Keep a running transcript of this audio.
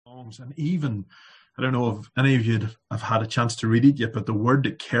songs. And even, I don't know if any of you have had a chance to read it yet, but the word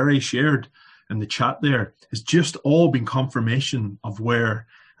that Kerry shared in the chat there has just all been confirmation of where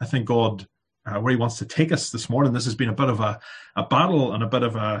I think God, where he wants to take us this morning. This has been a bit of a battle and a bit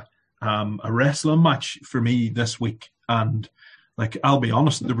of a wrestling match for me this week. And like, I'll be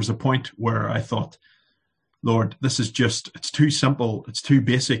honest, there was a point where I thought, Lord, this is just, it's too simple, it's too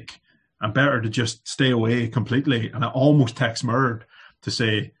basic, and better to just stay away completely. And I almost text Murd to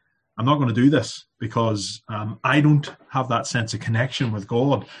say, I'm not going to do this because I don't have that sense of connection with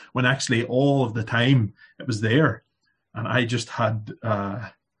God, when actually all of the time it was there. And I just had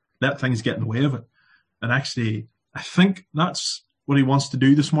let things get in the way of it. And actually, I think that's what he wants to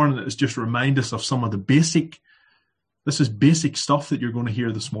do this morning, is just remind us of some of the basic stuff that you're going to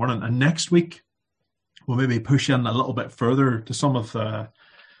hear this morning. And next week, we'll maybe push in a little bit further to some of the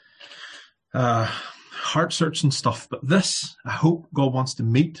heart-searching stuff. But this, I hope God wants to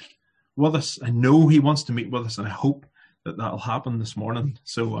meet with us. I know he wants to meet with us, and I hope that that'll happen this morning.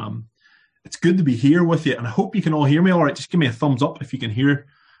 So it's good to be here with you, and I hope you can all hear me all right. Just give me a thumbs up if you can hear.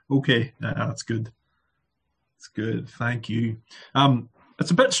 Okay, that's good. It's good. Thank you.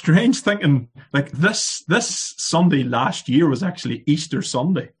 It's a bit strange thinking like this Sunday last year was actually Easter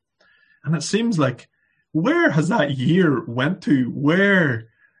Sunday. And it seems like, where has that year went to? Where,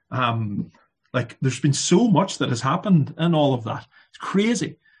 like, there's been so much that has happened in all of that. It's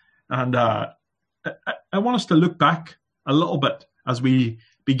crazy. And I want us to look back a little bit as we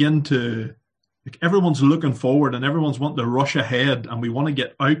begin to, like, everyone's looking forward and everyone's wanting to rush ahead, and we want to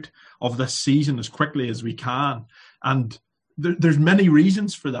get out of this season as quickly as we can. And there's many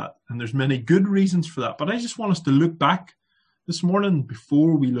reasons for that, and there's many good reasons for that. But I just want us to look back this morning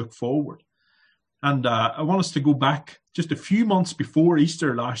before we look forward. And I want us to go back just a few months before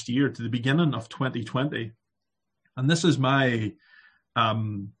Easter last year to the beginning of 2020. And this is my,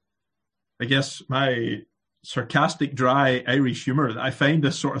 I guess, my sarcastic, dry Irish humor. I find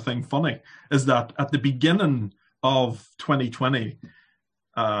this sort of thing funny, is that at the beginning of 2020,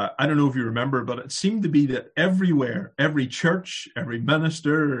 I don't know if you remember, but it seemed to be that everywhere, every church, every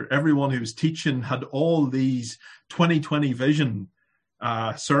minister, everyone who was teaching had all these 2020 vision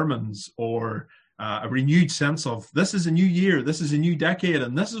sermons, or a renewed sense of, this is a new year, this is a new decade,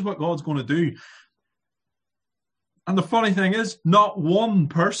 and this is what God's going to do. And the funny thing is, not one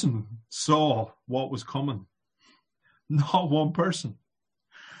person saw what was coming. Not one person.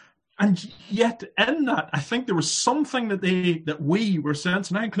 And yet in that, I think there was something that we were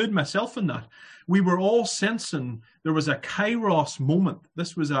sensing. I include myself in that. We were all sensing there was a kairos moment.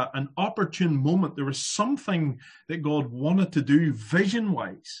 This was an opportune moment. There was something that God wanted to do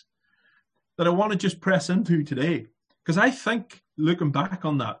vision-wise that I want to just press into today. Because I think, looking back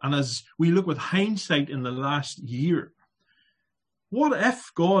on that, and as we look with hindsight in the last year, what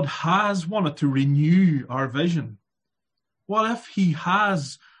if God has wanted to renew our vision? What if he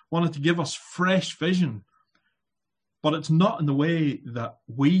has wanted to give us fresh vision, but it's not in the way that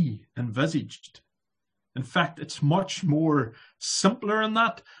we envisaged? In fact, it's much more simpler in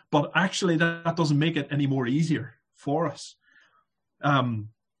that, but actually that doesn't make it any more easier for us.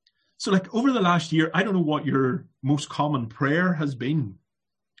 So like over the last year, I don't know what your most common prayer has been.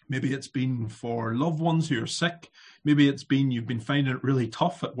 Maybe it's been for loved ones who are sick. Maybe it's been you've been finding it really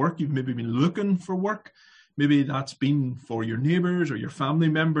tough at work. You've maybe been looking for work. Maybe that's been for your neighbors or your family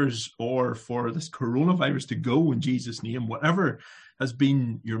members, or for this coronavirus to go in Jesus' name. Whatever has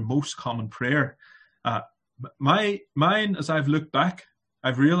been your most common prayer. Mine, as I've looked back,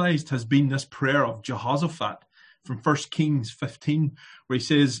 I've realized has been this prayer of Jehoshaphat from 1 Kings 15, where he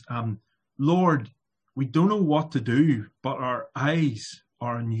says, Lord, we don't know what to do, but our eyes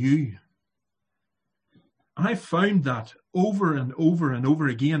are on you. And I found that over and over and over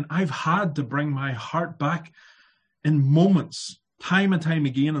again, I've had to bring my heart back in moments, time and time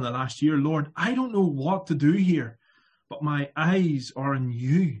again in the last year. Lord, I don't know what to do here, but my eyes are on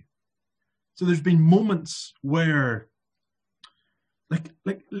you. So there's been moments where, like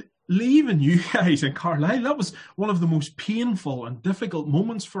leaving you guys in Carlisle, that was one of the most painful and difficult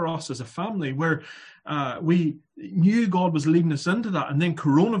moments for us as a family, where we knew God was leading us into that. And then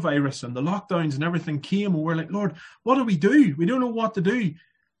coronavirus and the lockdowns and everything came, and we're like, Lord, what do? We don't know what to do.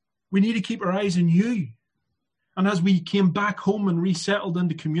 We need to keep our eyes on you. And as we came back home and resettled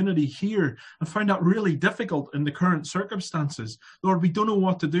into community here and found that really difficult in the current circumstances, Lord, we don't know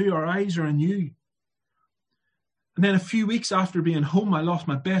what to do. Our eyes are on you. And then a few weeks after being home, I lost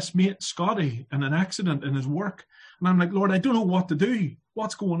my best mate, Scotty, in an accident in his work. And I'm like, Lord, I don't know what to do.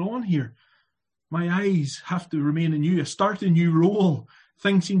 What's going on here? My eyes have to remain in you. I start a new role.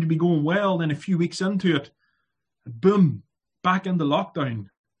 Things seem to be going well. Then a few weeks into it, boom, back into lockdown.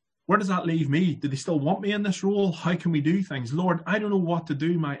 Where does that leave me? Do they still want me in this role? How can we do things? Lord, I don't know what to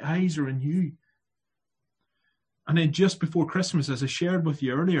do. My eyes are in you. And then just before Christmas, as I shared with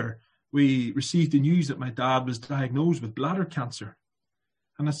you earlier, we received the news that my dad was diagnosed with bladder cancer.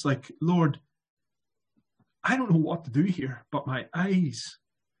 And it's like, Lord, I don't know what to do here, but my eyes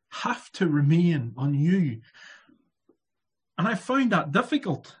have to remain on you. And I found that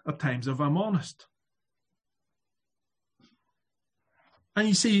difficult at times, if I'm honest. And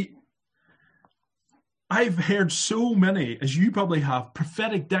you see, I've heard so many, as you probably have,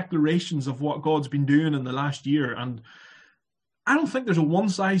 prophetic declarations of what God's been doing in the last year. And I don't think there's a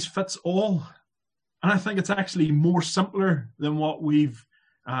one-size-fits-all. And I think it's actually more simpler than what we've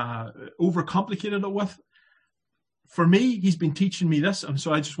overcomplicated it with. For me, he's been teaching me this, and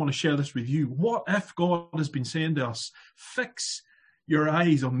so I just want to share this with you. What if God has been saying to us, fix your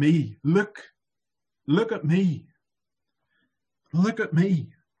eyes on me. Look at me. Look at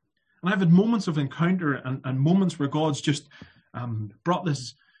me. And I've had moments of encounter and moments where God's just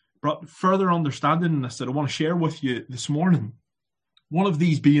brought further understanding in this that I want to share with you this morning. One of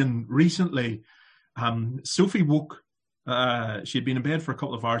these being recently, Sophie woke, she had been in bed for a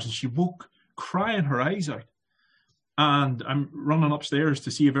couple of hours and she woke crying her eyes out. And I'm running upstairs to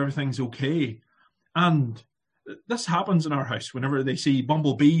see if everything's okay. And this happens in our house whenever they see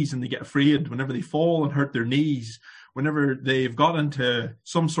bumblebees and they get afraid, whenever they fall and hurt their knees, whenever they've got into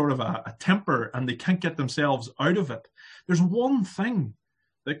some sort of a temper and they can't get themselves out of it. There's one thing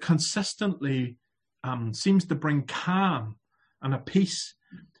that consistently seems to bring calm and a peace.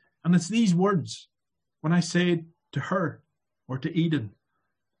 And it's these words. When I say to her or to Eden,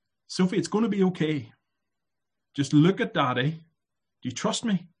 Sophie, it's going to be okay. Just look at Daddy. Do you trust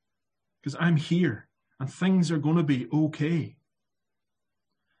me? Because I'm here and things are going to be okay.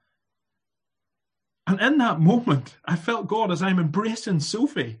 And in that moment, I felt God, as I'm embracing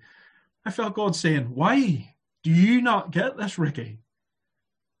Sophie, I felt God saying, why do you not get this, Ricky?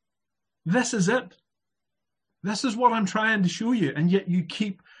 This is it. This is what I'm trying to show you. And yet you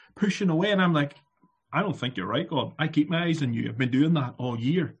keep pushing away. And I'm like, I don't think you're right, God. I keep my eyes on you. I've been doing that all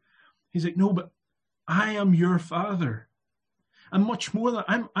year. He's like, no, but I am your Father. And much more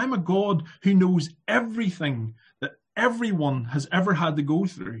than I'm a God who knows everything that everyone has ever had to go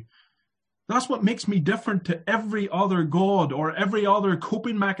through. That's what makes me different to every other God or every other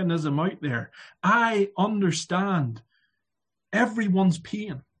coping mechanism out there. I understand everyone's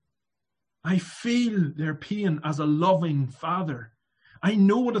pain. I feel their pain as a loving father. I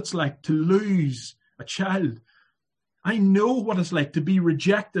know what it's like to lose a child. I know what it's like to be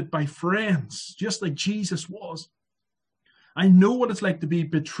rejected by friends, just like Jesus was. I know what it's like to be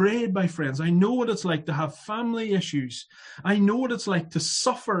betrayed by friends. I know what it's like to have family issues. I know what it's like to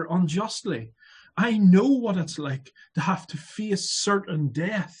suffer unjustly. I know what it's like to have to face certain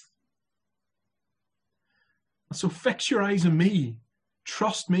death. So fix your eyes on me.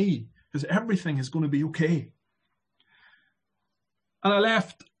 Trust me, because everything is going to be okay. And I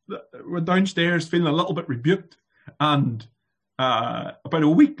went downstairs feeling a little bit rebuked. And about a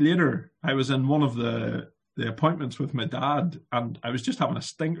week later, I was in one of the appointments with my dad, and I was just having a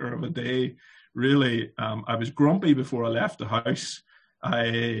stinker of a day. Really, I was grumpy before I left the house.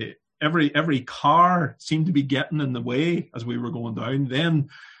 Every car seemed to be getting in the way as we were going down. Then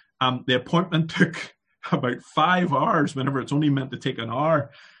the appointment took about 5 hours, whenever it's only meant to take an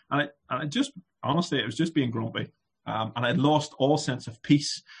hour. And I just, honestly, I was just being grumpy. And I'd lost all sense of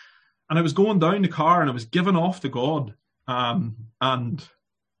peace. And I was going down the car and I was giving off to God. And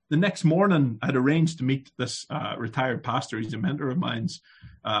the next morning, I'd arranged to meet this retired pastor. He's a mentor of mine's.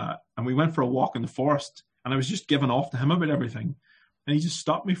 And we went for a walk in the forest. And I was just giving off to him about everything. And he just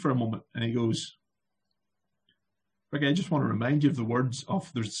stopped me for a moment. And he goes, Rick, I just want to remind you of the words of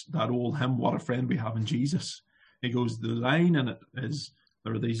there's that old hymn, What a Friend We Have in Jesus. He goes, the line in it is,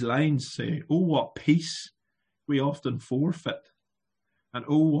 there are these lines say, oh, what peace we often forfeit. And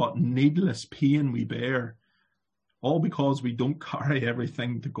oh, what needless pain we bear, all because we don't carry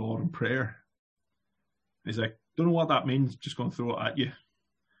everything to God in prayer. He's like, don't know what that means, just going to throw it at you.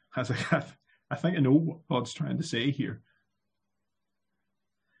 I was like, I think I know what God's trying to say here.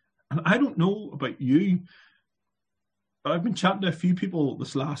 And I don't know about you, but I've been chatting to a few people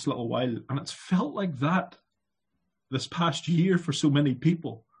this last little while, and it's felt like that this past year for so many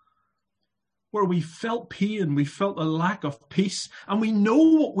people, where we felt pain, we felt a lack of peace, and we know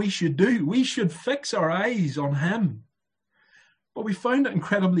what we should do. We should fix our eyes on him. But we found it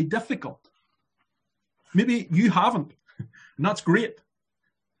incredibly difficult. Maybe you haven't, and that's great.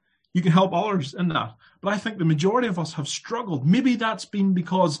 You can help others in that. But I think the majority of us have struggled. Maybe that's been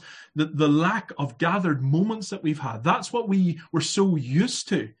because the lack of gathered moments that we've had. That's what we were so used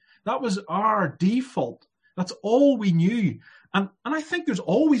to. That was our default. That's all we knew. And I think there's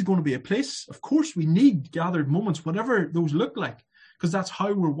always going to be a place. Of course, we need gathered moments, whatever those look like, because that's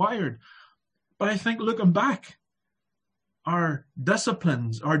how we're wired. But I think looking back, our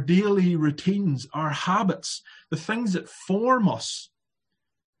disciplines, our daily routines, our habits, the things that form us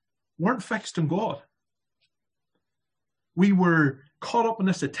weren't fixed in God. We were caught up in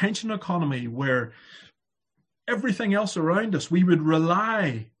this attention economy where everything else around us, we would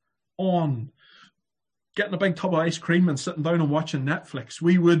rely on getting a big tub of ice cream and sitting down and watching Netflix.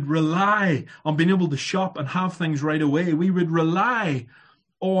 We would rely on being able to shop and have things right away. We would rely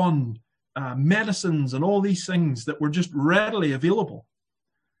on medicines and all these things that were just readily available.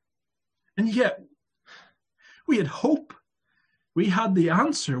 And yet, we had hope. We had the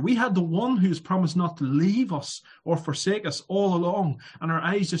answer. We had the one who's promised not to leave us or forsake us all along, and our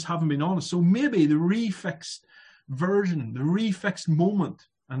eyes just haven't been on us. So maybe the refixed version, the refixed moment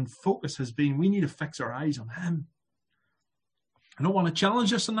and focus has been, we need to fix our eyes on him. I don't want to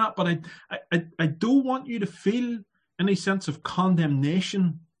challenge us in that, but I don't want you to feel any sense of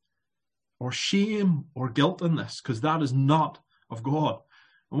condemnation or shame or guilt in this, because that is not of God.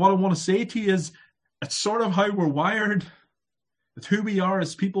 And what I want to say to you is, it's sort of how we're wired. It's who we are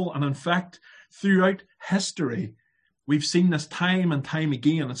as people. And in fact, throughout history, we've seen this time and time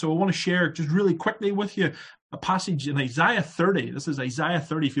again. And so I want to share just really quickly with you a passage in Isaiah 30. This is Isaiah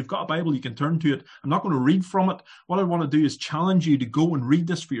 30. If you've got a Bible, you can turn to it. I'm not going to read from it. What I want to do is challenge you to go and read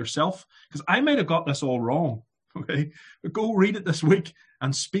this for yourself, because I might have got this all wrong. Okay, but go read it this week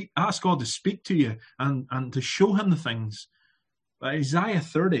and ask God to speak to you and to show him the things. Isaiah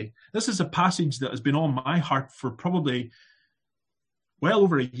 30. This is a passage that has been on my heart for probably well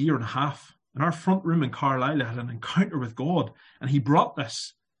over a year and a half. In our front room in Carlisle, I had an encounter with God, and he brought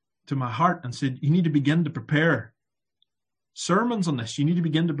this to my heart and said, you need to begin to prepare sermons on this. You need to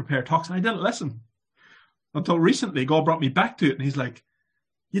begin to prepare talks. And I didn't listen until recently. God brought me back to it, and he's like,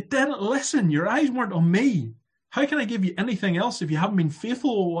 you didn't listen. Your eyes weren't on me. How can I give you anything else if you haven't been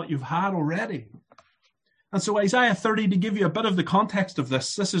faithful with what you've had already? And so Isaiah 30, to give you a bit of the context of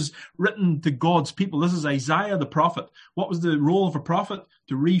this is written to God's people. This is Isaiah the prophet. What was the role of a prophet?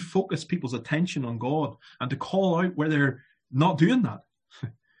 To refocus people's attention on God and to call out where they're not doing that.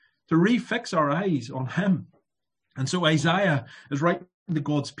 To refix our eyes on him. And so Isaiah is writing to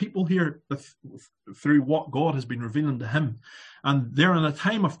God's people here through what God has been revealing to him. And they're in a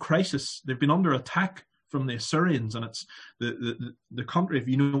time of crisis. They've been under attack from the Assyrians, and it's the country, if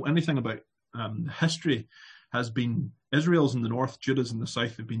you know anything about history, has been Israel's in the north, Judah's in the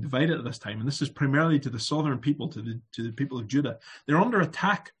south. They've been divided at this time, and this is primarily to the southern people, to the people of Judah. They're under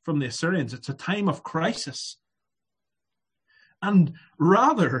attack from the Assyrians. It's a time of crisis. And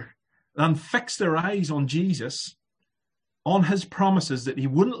rather than fix their eyes on Jesus, on his promises that he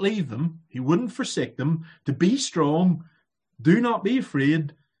wouldn't leave them, he wouldn't forsake them, to be strong, do not be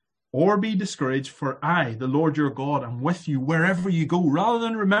afraid, or be discouraged, for I, the Lord your God, am with you wherever you go. Rather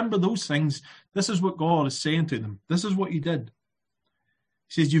than remember those things, this is what God is saying to them. This is what you did.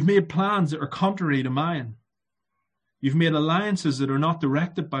 He says, you've made plans that are contrary to mine. You've made alliances that are not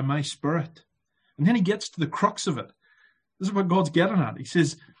directed by my spirit. And then he gets to the crux of it. This is what God's getting at. He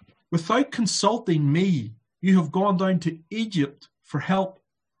says, without consulting me, you have gone down to Egypt for help.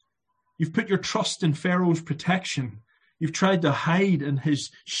 You've put your trust in Pharaoh's protection. You've tried to hide in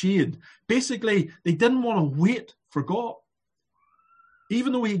his shade. Basically, they didn't want to wait for God.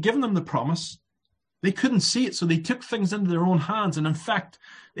 Even though he had given them the promise, they couldn't see it, so they took things into their own hands. And in fact,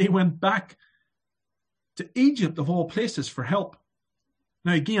 they went back to Egypt, of all places, for help.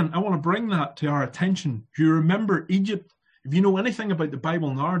 Now, again, I want to bring that to our attention. If you remember Egypt, if you know anything about the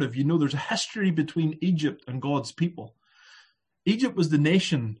Bible narrative, you know there's a history between Egypt and God's people. Egypt was the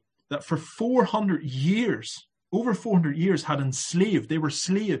nation that for 400 years, over 400 years, had enslaved. They were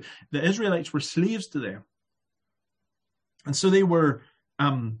slaves. The Israelites were slaves to them. And so they were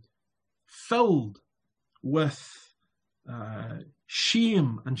filled with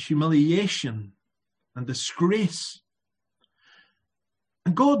shame and humiliation and disgrace.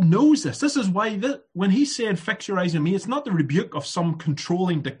 And God knows this. This is why when he said, fix your eyes on me, it's not the rebuke of some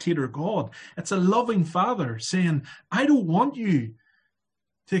controlling dictator God. It's a loving father saying, I don't want you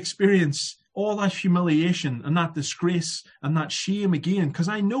to experience all that humiliation and that disgrace and that shame again, because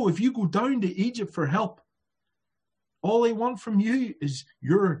I know if you go down to Egypt for help, all they want from you is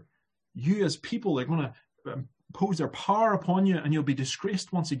you as people. They're going to impose their power upon you and you'll be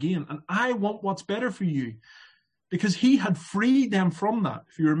disgraced once again. And I want what's better for you, because he had freed them from that.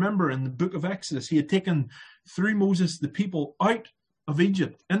 If you remember in the book of Exodus, he had taken through Moses the people out of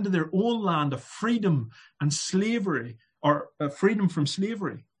Egypt into their own land of freedom and slavery, or freedom from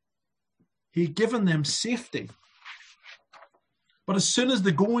slavery. He had given them safety. But as soon as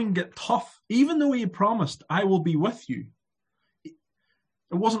the going get tough, even though he had promised, I will be with you,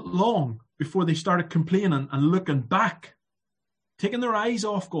 it wasn't long before they started complaining and looking back, taking their eyes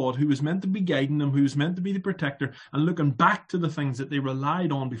off God, who was meant to be guiding them, who was meant to be the protector, and looking back to the things that they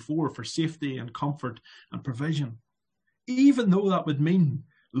relied on before for safety and comfort and provision. Even though that would mean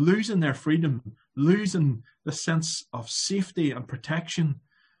losing their freedom, losing the sense of safety and protection,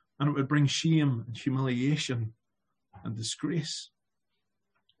 and it would bring shame and humiliation and disgrace.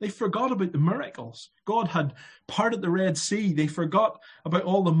 They forgot about the miracles. God had parted the Red Sea. They forgot about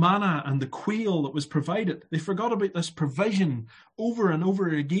all the manna and the quail that was provided. They forgot about this provision over and over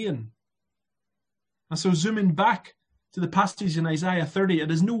again. And so zooming back to the passage in Isaiah 30,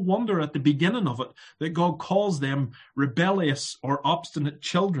 it is no wonder at the beginning of it that God calls them rebellious or obstinate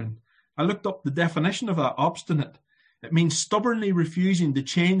children. I looked up the definition of that, obstinate. It means stubbornly refusing to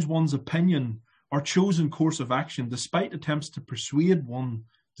change one's opinion or chosen course of action, despite attempts to persuade one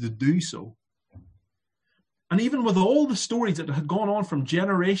to do so. And even with all the stories that had gone on from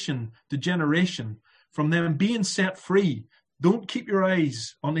generation to generation, from them being set free, don't keep your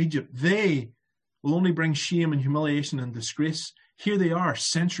eyes on Egypt. They will only bring shame and humiliation and disgrace. Here they are,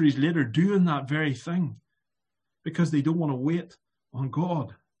 centuries later, doing that very thing because they don't want to wait on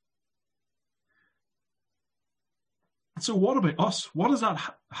God. So what about us? What does that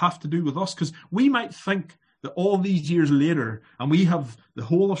have to do with us? Because we might think that all these years later, and we have the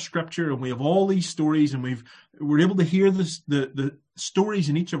whole of Scripture, and we have all these stories, and we're able to hear the stories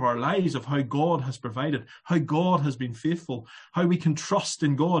in each of our lives of how God has provided, how God has been faithful, how we can trust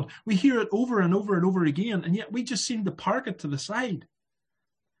in God. We hear it over and over and over again, and yet we just seem to park it to the side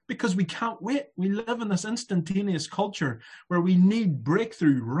because we can't wait. We live in this instantaneous culture where we need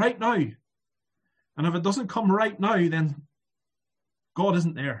breakthrough right now. And if it doesn't come right now, then God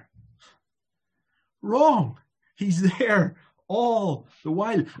isn't there. Wrong. He's there all the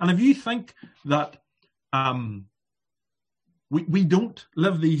while. And if you think that we don't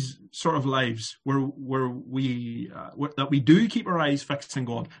live these sort of lives where we that we do keep our eyes fixed on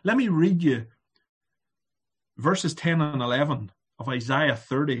God, let me read you verses 10 and 11 of Isaiah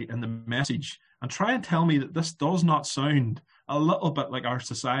 30 in the Message, and try and tell me that this does not sound a little bit like our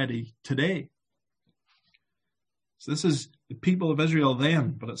society today. So this is the people of Israel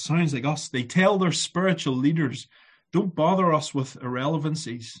then, but it sounds like us. They tell their spiritual leaders, don't bother us with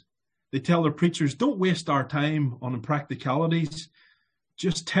irrelevancies. They tell their preachers, don't waste our time on impracticalities.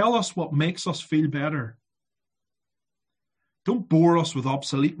 Just tell us what makes us feel better. Don't bore us with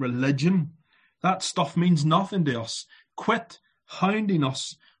obsolete religion. That stuff means nothing to us. Quit hounding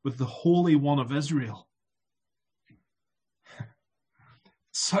us with the Holy One of Israel.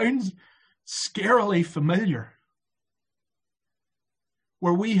 Sounds scarily familiar.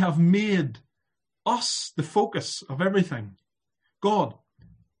 Where we have made us the focus of everything. God,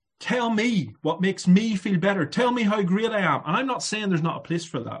 tell me what makes me feel better. Tell me how great I am. And I'm not saying there's not a place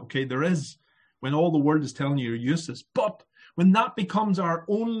for that, okay? There is, when all the world is telling you you're useless. But when that becomes our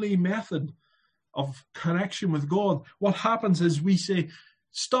only method of connection with God, what happens is we say,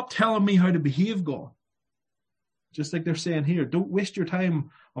 stop telling me how to behave, God. Just like they're saying here, don't waste your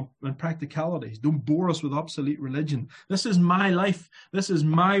time on practicalities. Don't bore us with obsolete religion. This is my life. This is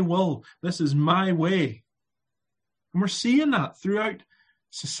my will. This is my way. And we're seeing that throughout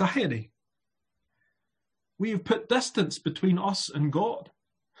society. We have put distance between us and God.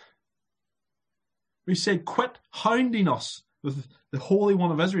 We say, quit hounding us with the Holy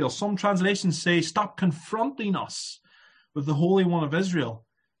One of Israel. Some translations say, stop confronting us with the Holy One of Israel.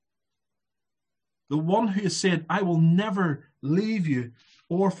 The one who has said, I will never leave you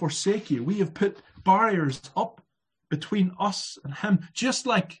or forsake you. We have put barriers up between us and him, just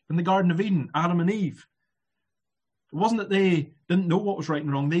like in the Garden of Eden, Adam and Eve. It wasn't that they didn't know what was right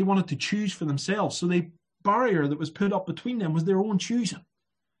and wrong. They wanted to choose for themselves. So the barrier that was put up between them was their own choosing.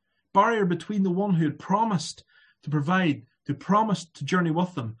 Barrier between the one who had promised to provide, to promise to journey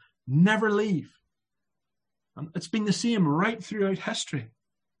with them, never leave. And it's been the same right throughout history.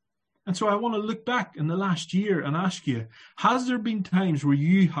 And so I want to look back in the last year and ask you, has there been times where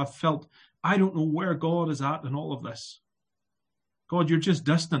you have felt, I don't know where God is at in all of this? God, you're just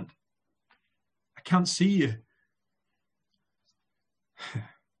distant. I can't see you.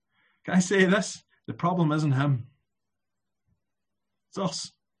 Can I say this? The problem isn't him. It's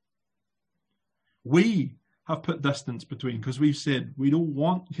us. We have put distance between because we've said, we don't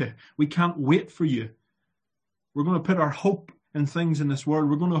want you. We can't wait for you. We're going to put our hope in things in this world.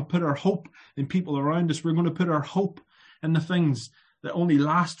 We're going to put our hope in people around us. We're going to put our hope in the things that only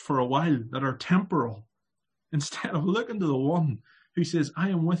last for a while, that are temporal, instead of looking to the one who says, I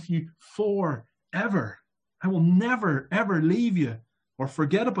am with you forever. I will never, ever leave you or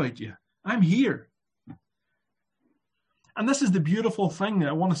forget about you. I'm here. And this is the beautiful thing that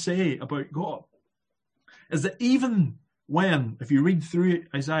I want to say about God, is that even when, if you read through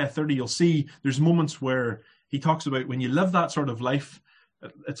Isaiah 30, you'll see there's moments where he talks about when you live that sort of life,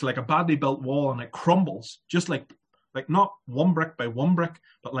 it's like a badly built wall and it crumbles, just like not one brick by one brick,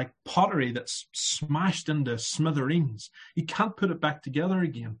 but like pottery that's smashed into smithereens. You can't put it back together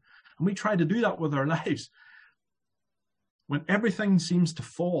again. And we try to do that with our lives. When everything seems to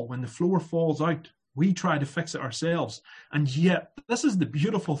fall, when the floor falls out, we try to fix it ourselves. And yet, this is the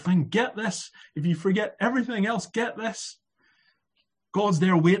beautiful thing. Get this. If you forget everything else, get this. God's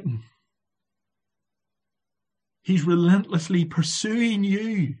there waiting. He's relentlessly pursuing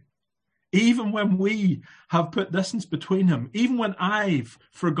you. Even when we have put distance between him, even when I've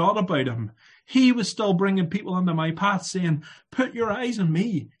forgot about him, he was still bringing people into my path saying, put your eyes on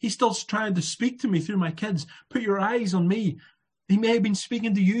me. He's still trying to speak to me through my kids. Put your eyes on me. He may have been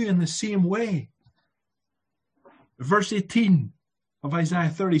speaking to you in the same way. Verse 18 of Isaiah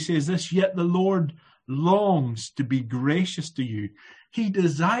 30 says this, yet the Lord longs to be gracious to you. He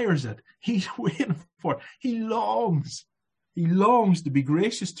desires it. He's waiting for it. He longs to be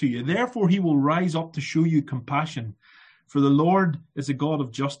gracious to you. Therefore, he will rise up to show you compassion. For the Lord is a God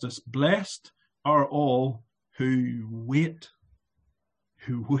of justice. Blessed are all who wait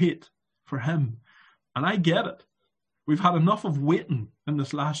for him. And I get it. We've had enough of waiting in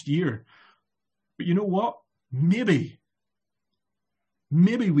this last year. But you know what? Maybe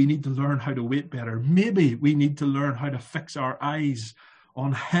we need to learn how to wait better. Maybe we need to learn how to fix our eyes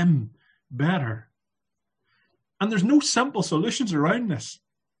on him better. And there's no simple solutions around this.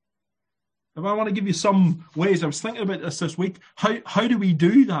 If I want to give you some ways, I was thinking about this week, how do we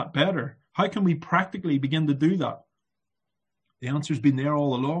do that better? How can we practically begin to do that? The answer's been there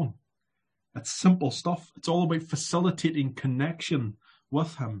all along. It's simple stuff. It's all about facilitating connection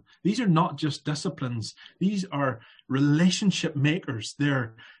with him. These are not just disciplines. These are relationship makers.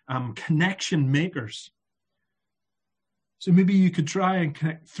 They're connection makers. So maybe you could try and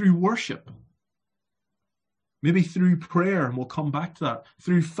connect through worship. Maybe through prayer, and we'll come back to that.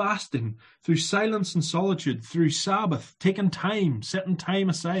 Through fasting, through silence and solitude, through Sabbath, taking time, setting time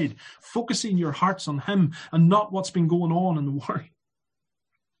aside, focusing your hearts on him and not what's been going on in the world.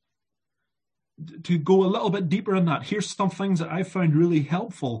 To go a little bit deeper in that, here's some things that I've found really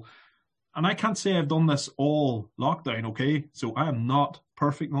helpful. And I can't say I've done this all lockdown, okay? So I am not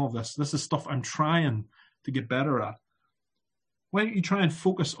perfect in all of this. This is stuff I'm trying to get better at. Why don't you try and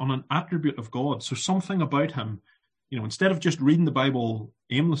focus on an attribute of God? So something about him, instead of just reading the Bible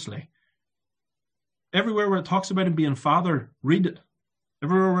aimlessly. Everywhere where it talks about him being Father, read it.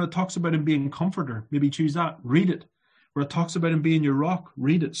 Everywhere where it talks about him being Comforter, maybe choose that, read it. Where it talks about him being your rock,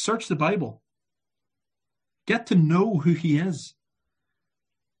 read it. Search the Bible. Get to know who he is.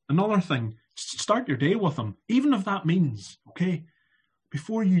 Another thing, start your day with him, even if that means, okay,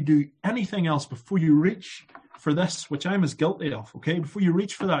 before you do anything else, before you reach for this, which I'm as guilty of, okay, before you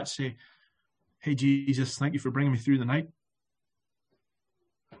reach for that, say, hey, Jesus, thank you for bringing me through the night.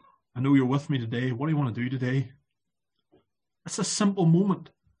 I know you're with me today. What do you want to do today? It's a simple moment,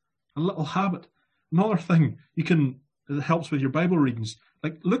 a little habit. Another thing that helps with your Bible readings,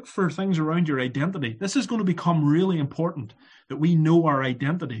 look for things around your identity. This is going to become really important, that we know our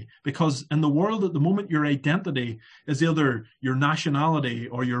identity, because in the world at the moment, your identity is either your nationality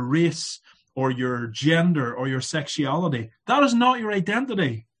or your race or your gender or your sexuality. That is not your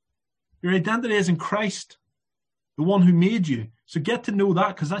identity. Your identity is in Christ, the one who made you. So get to know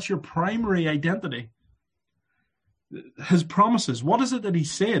that, because that's your primary identity. His promises. What is it that he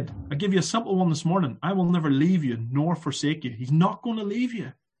said? I'll give you a simple one this morning. I will never leave you nor forsake you. He's not going to leave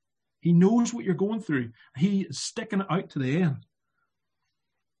you. He knows what you're going through. He is sticking it out to the end.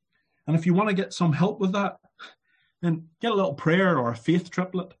 And if you want to get some help with that, then get a little prayer or a faith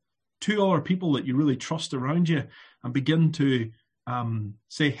triplet, 2 other people that you really trust around you, and begin to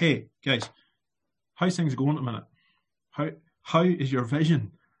say, hey, guys, how's things going at the minute? How is your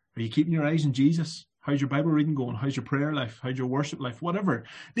vision? Are you keeping your eyes on Jesus? How's your Bible reading going? How's your prayer life? How's your worship life? Whatever.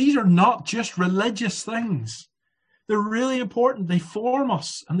 These are not just religious things. They're really important. They form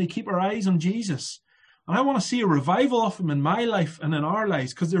us and they keep our eyes on Jesus. And I want to see a revival of them in my life and in our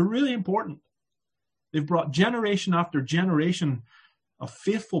lives, because they're really important. They've brought generation after generation of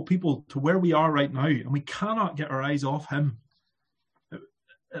faithful people to where we are right now, and we cannot get our eyes off him.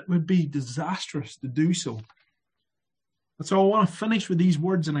 It would be disastrous to do so. And so I want to finish with these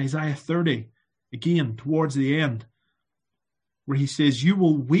words in Isaiah 30. Again, towards the end, where he says, you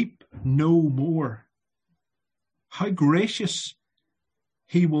will weep no more. How gracious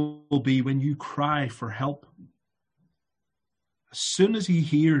he will be when you cry for help. As soon as he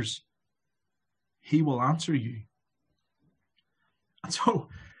hears, he will answer you. And so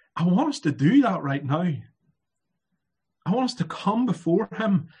I want us to do that right now. I want us to come before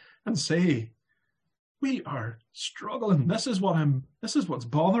him and say, we are struggling. This is what's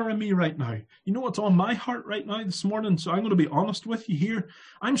bothering me right now. You know what's on my heart right now this morning? So I'm going to be honest with you here.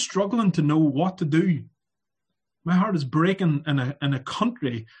 I'm struggling to know what to do. My heart is breaking in a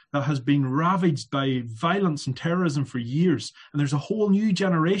country that has been ravaged by violence and terrorism for years. And there's a whole new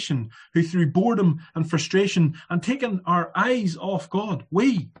generation who, through boredom and frustration and taking our eyes off God,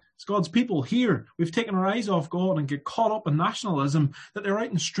 we, as God's people here, we've taken our eyes off God and get caught up in nationalism, that they're out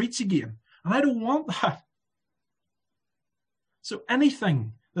in the streets again. And I don't want that. So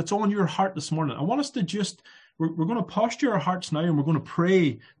anything that's on your heart this morning, I want us to just, we're going to posture our hearts now and we're going to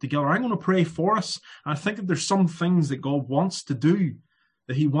pray together. I'm going to pray for us. And I think that there's some things that God wants to do,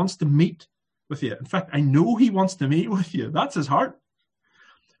 that he wants to meet with you. In fact, I know he wants to meet with you. That's his heart.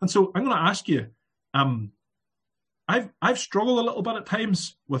 And so I'm going to ask you, I've struggled a little bit at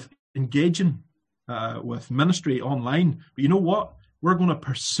times with engaging with ministry online. But you know what? We're going to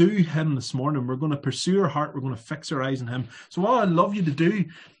pursue him this morning. We're going to pursue our heart. We're going to fix our eyes on him. So all I'd love you to do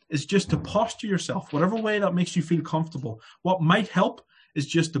is just to posture yourself, whatever way that makes you feel comfortable. What might help is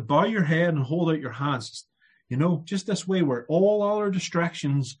just to bow your head and hold out your hands. You know, just this way where all other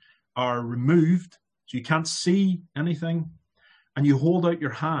distractions are removed, so you can't see anything, and you hold out your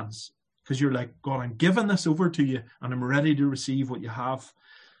hands because you're like, God, I'm giving this over to you and I'm ready to receive what you have.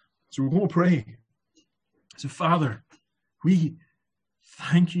 So we're going to pray. So Father, we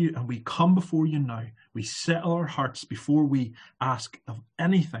thank you, and we come before you now. We settle our hearts before we ask of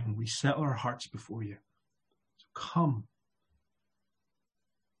anything. We settle our hearts before you. So come.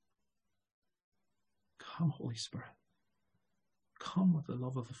 Come, Holy Spirit. Come with the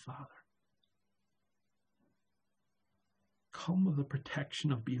love of the Father. Come with the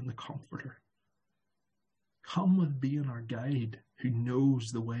protection of being the comforter. Come with being our guide who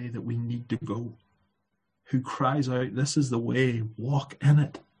knows the way that we need to go, who cries out, this is the way, walk in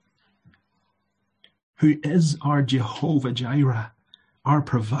it, who is our Jehovah Jireh, our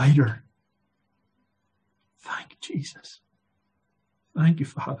provider. Thank you, Jesus. Thank you,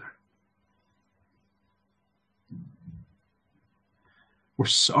 Father. We're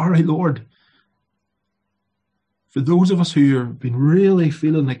sorry, Lord, for those of us who have been really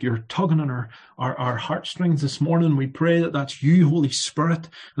feeling like you're tugging on our heartstrings this morning. We pray that that's you, Holy Spirit,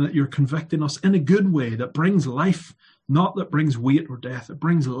 and that you're convicting us in a good way that brings life, not that brings weight or death. It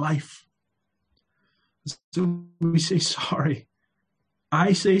brings life. So we say sorry.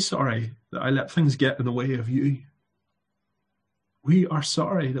 I say sorry that I let things get in the way of you. We are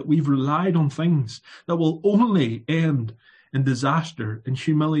sorry that we've relied on things that will only end in disaster, in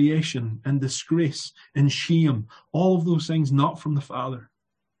humiliation, in disgrace, in shame. All of those things not from the Father.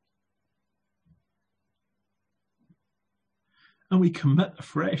 And we commit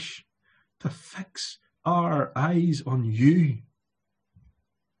afresh to fix our eyes on you.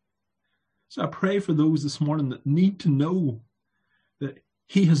 So I pray for those this morning that need to know that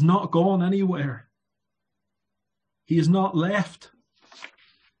he has not gone anywhere. He has not left.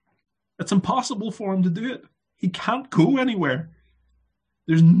 It's impossible for him to do it. He can't go anywhere.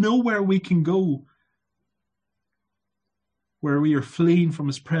 There's nowhere we can go where we are fleeing from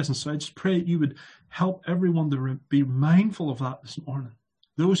his presence. So I just pray that you would help everyone to be mindful of that this morning.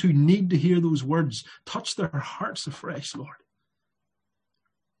 Those who need to hear those words, touch their hearts afresh, Lord.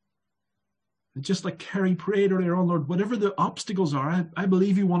 And just like Kerry prayed earlier on, Lord, whatever the obstacles are, I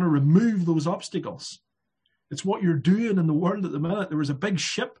believe you want to remove those obstacles. It's what you're doing in the world at the minute. There was a big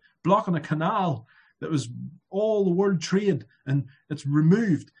ship blocking a canal that was all the world trade, and it's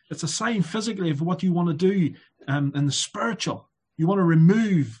removed. It's a sign physically of what you want to do in the spiritual. You want to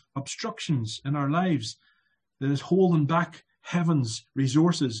remove obstructions in our lives that is holding back heaven's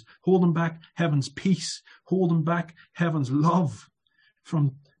resources, holding back heaven's peace, holding back heaven's love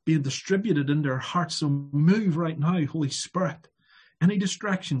from being distributed into our hearts. So move right now, Holy Spirit. Any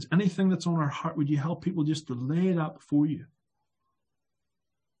distractions, anything that's on our heart, would you help people just to lay that before you?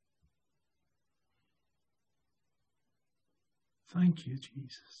 Thank you,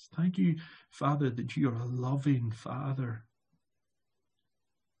 Jesus. Thank you, Father, that you are a loving Father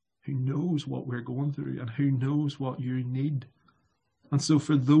who knows what we're going through and who knows what you need. And so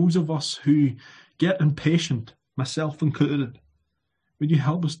for those of us who get impatient, myself included, would you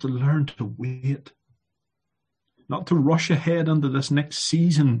help us to learn to wait, not to rush ahead into this next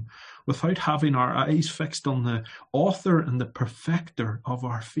season without having our eyes fixed on the author and the perfecter of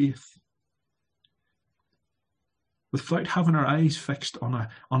our faith. without having our eyes fixed on a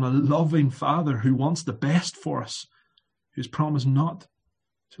loving Father who wants the best for us, who's promised not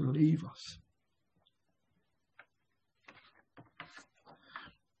to leave us.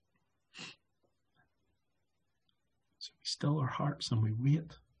 So we still our hearts and we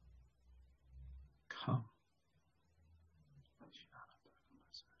wait. Come.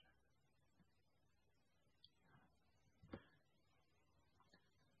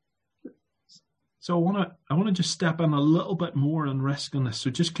 So I want to just step in a little bit more and risk on this. So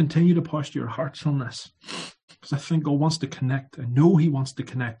just continue to posture your hearts on this, because I think God wants to connect. I know He wants to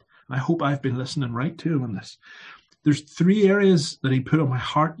connect. And I hope I've been listening right to Him on this. There's 3 areas that He put on my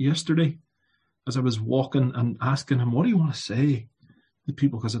heart yesterday as I was walking and asking Him, what do you want to say to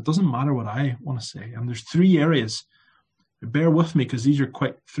people? Because it doesn't matter what I want to say. And there's 3 areas. Bear with me, because these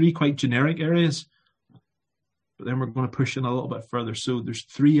are 3 quite generic areas. But then we're going to push in a little bit further. So there's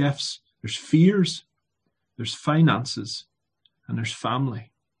 3 F's. There's fears, there's finances, and there's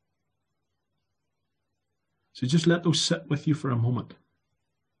family. So just let those sit with you for a moment.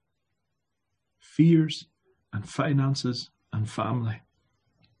 Fears and finances and family.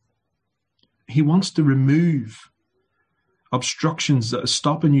 He wants to remove obstructions that are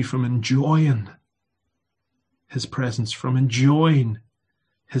stopping you from enjoying His presence, from enjoying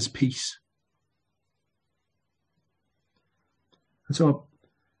His peace. And so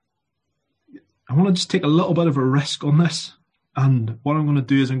I want to just take a little bit of a risk on this. And what I'm going to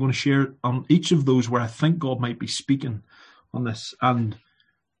do is I'm going to share on each of those where I think God might be speaking on this. And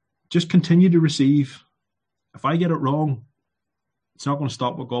just continue to receive. If I get it wrong, it's not going to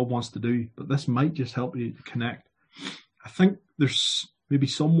stop what God wants to do. But this might just help you to connect. I think there's maybe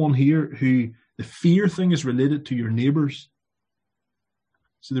someone here who the fear thing is related to your neighbours.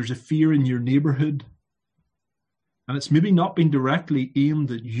 So there's a fear in your neighbourhood. And it's maybe not been directly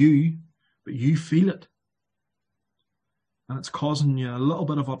aimed at you, but you feel it. And it's causing you a little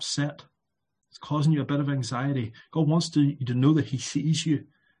bit of upset. It's causing you a bit of anxiety. God wants you to know that He sees you.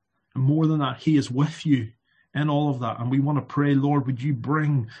 And more than that, He is with you in all of that. And we want to pray, Lord, would you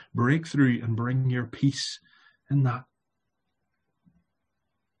bring breakthrough and bring your peace in that.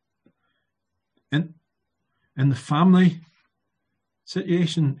 In the family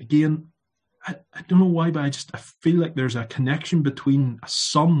situation, again, I don't know why, but I feel like there's a connection between a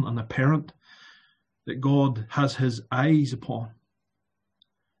son and a parent that God has His eyes upon.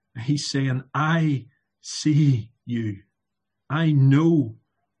 And He's saying, I see you. I know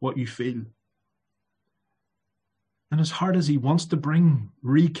what you feel. And as hard as He wants to bring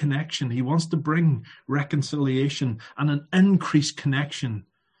reconnection, He wants to bring reconciliation and an increased connection.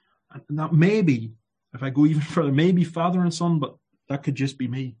 And that maybe, if I go even further, maybe father and son, but that could just be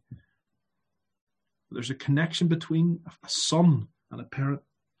me. There's a connection between a son and a parent.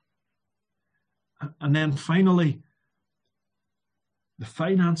 And then finally, the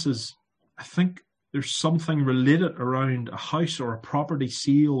finances. I think there's something related around a house or a property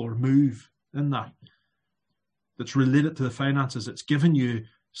sale or move in that's related to the finances. It's given you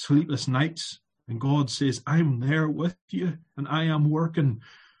sleepless nights. And God says, I'm there with you and I am working.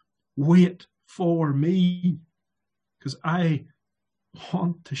 Wait for me, because I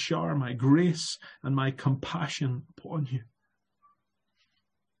want to shower my grace and my compassion upon you.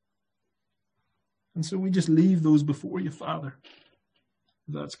 And so we just leave those before you, Father.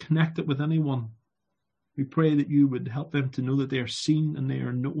 That's connected with anyone. We pray that you would help them to know that they are seen and they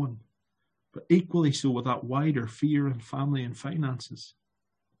are known. But equally so with that wider fear and family and finances.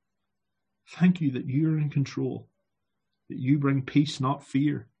 Thank you that you're in control. That you bring peace, not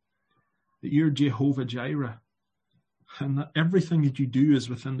fear. That you're Jehovah Jireh. And that everything that you do is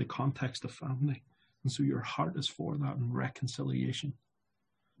within the context of family. And so your heart is for that and reconciliation.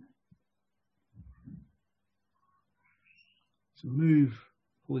 So move,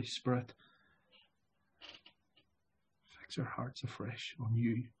 Holy Spirit. Fix our hearts afresh on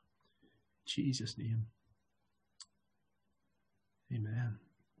you. In Jesus' name. Amen.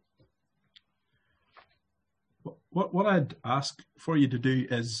 What I'd ask for you to do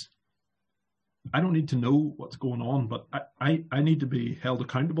is, I don't need to know what's going on, but I need to be held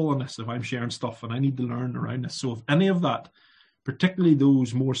accountable on this if I'm sharing stuff, and I need to learn around this. So if any of that, particularly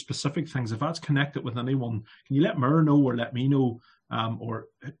those more specific things, if that's connected with anyone, can you let Mer know or let me know, or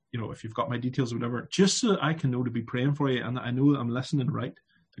if you've got my details or whatever, just so that I can know to be praying for you and that I know that I'm listening right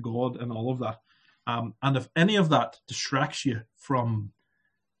to God and all of that. And if any of that distracts you from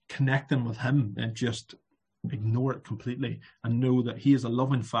connecting with Him, then just ignore it completely and know that He is a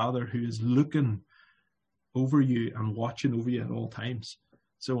loving Father who is looking over you and watching over you at all times.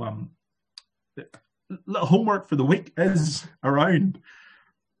 So little homework for the week is around,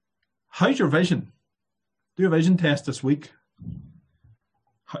 how's your vision? Do a vision test this week.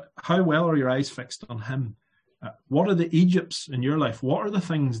 How well are your eyes fixed on him? What are the Egypts in your life? What are the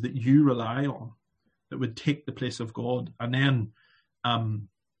things that you rely on that would take the place of God? And then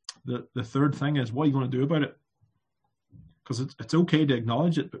the third thing is, what are you going to do about it? Because it's okay to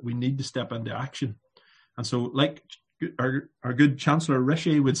acknowledge it, but we need to step into action. And so, like our good Chancellor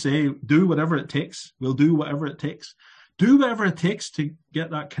Rishi would say, do whatever it takes. We'll do whatever it takes. Do whatever it takes to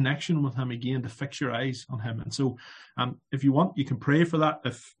get that connection with him again, to fix your eyes on him. And so if you want, you can pray for that.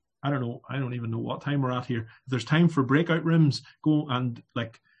 If I don't even know what time we're at here. If there's time for breakout rooms, go and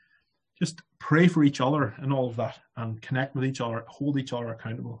just pray for each other and all of that, and connect with each other, hold each other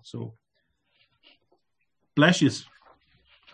accountable. So bless you.